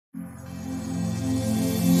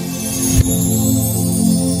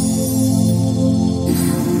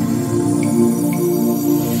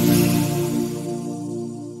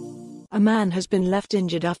A man has been left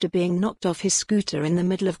injured after being knocked off his scooter in the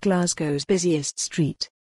middle of Glasgow's busiest street.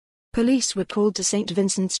 Police were called to St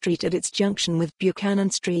Vincent Street at its junction with Buchanan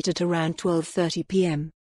Street at around 12:30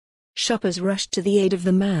 p.m. Shoppers rushed to the aid of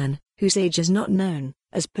the man, whose age is not known,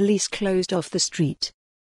 as police closed off the street.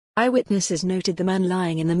 Eyewitnesses noted the man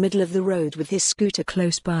lying in the middle of the road with his scooter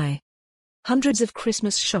close by. Hundreds of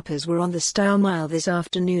Christmas shoppers were on the Style Mile this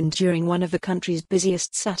afternoon during one of the country's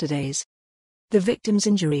busiest Saturdays. The victim's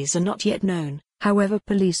injuries are not yet known, however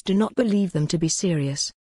police do not believe them to be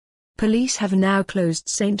serious. Police have now closed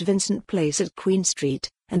St Vincent Place at Queen Street,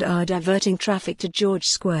 and are diverting traffic to George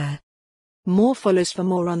Square. More follows. For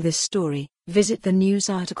more on this story, visit the news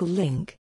article link.